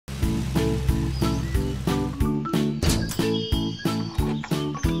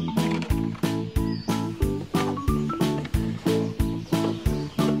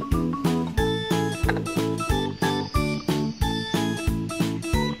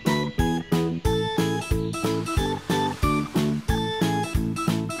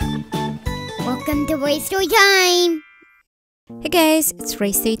Welcome to RaceToyTime! Hey guys, it's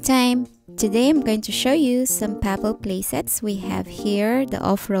RaceToyTime. Today I'm going to show you some Papo playsets. We have here the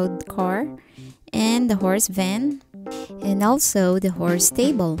off-road car and the horse van and also the horse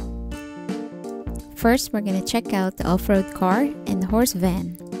stable. First, we're going to check out the off-road car and the horse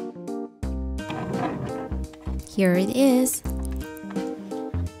van. Here it is.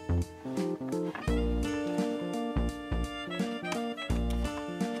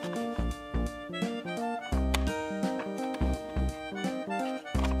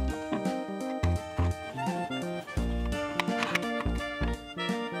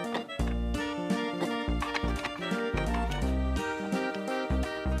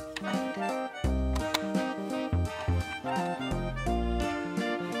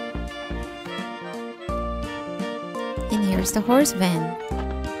 And here's the horse van.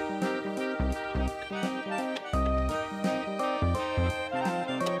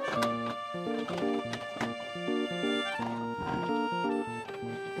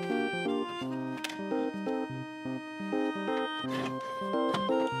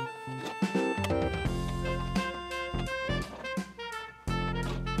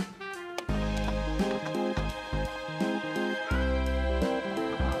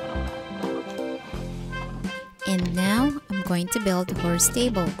 And now I'm going to build the horse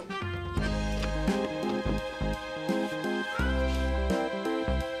stable.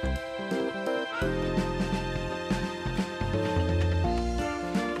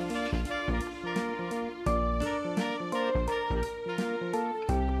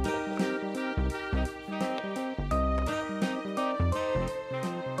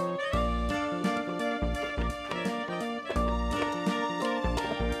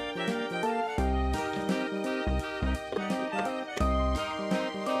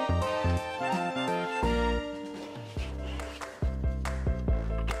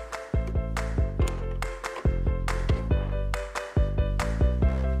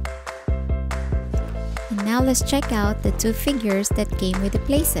 And now let's check out the two figures that came with the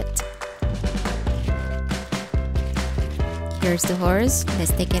playset. Here's the horse.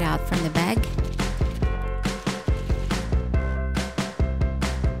 Let's take it out from the bag.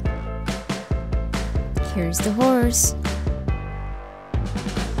 Here's the horse.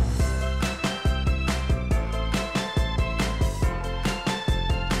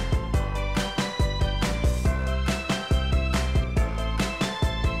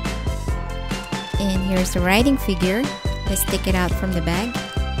 And here's the riding figure. Let's take it out from the bag.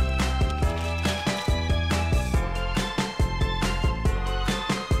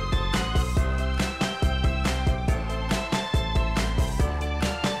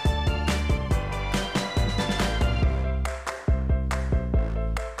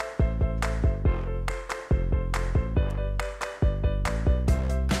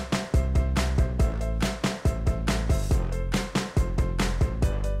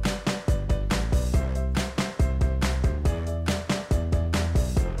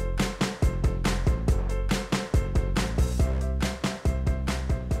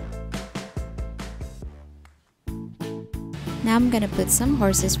 Now I'm gonna put some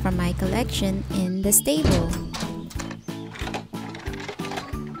horses from my collection in the stable.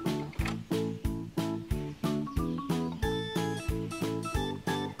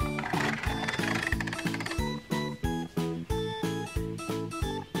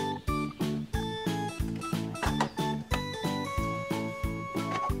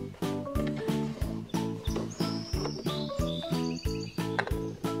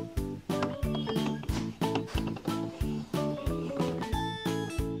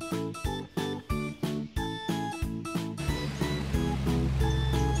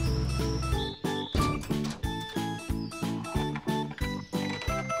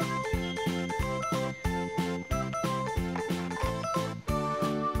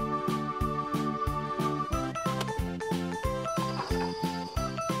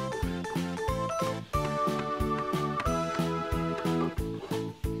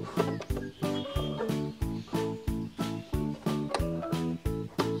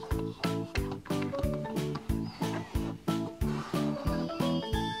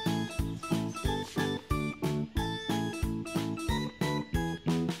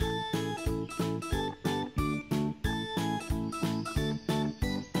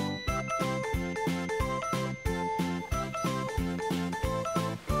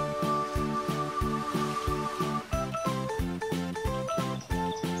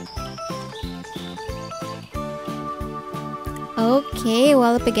 Okay,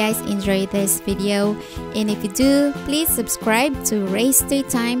 well, if you guys enjoyed this video, and if you do, please subscribe to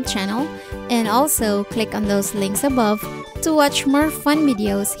RaceToyTime channel and also click on those links above to watch more fun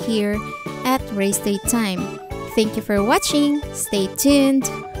videos here at RaceToyTime. Thank you for watching. Stay tuned.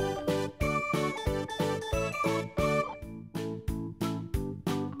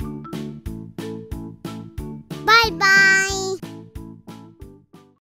 Bye-bye.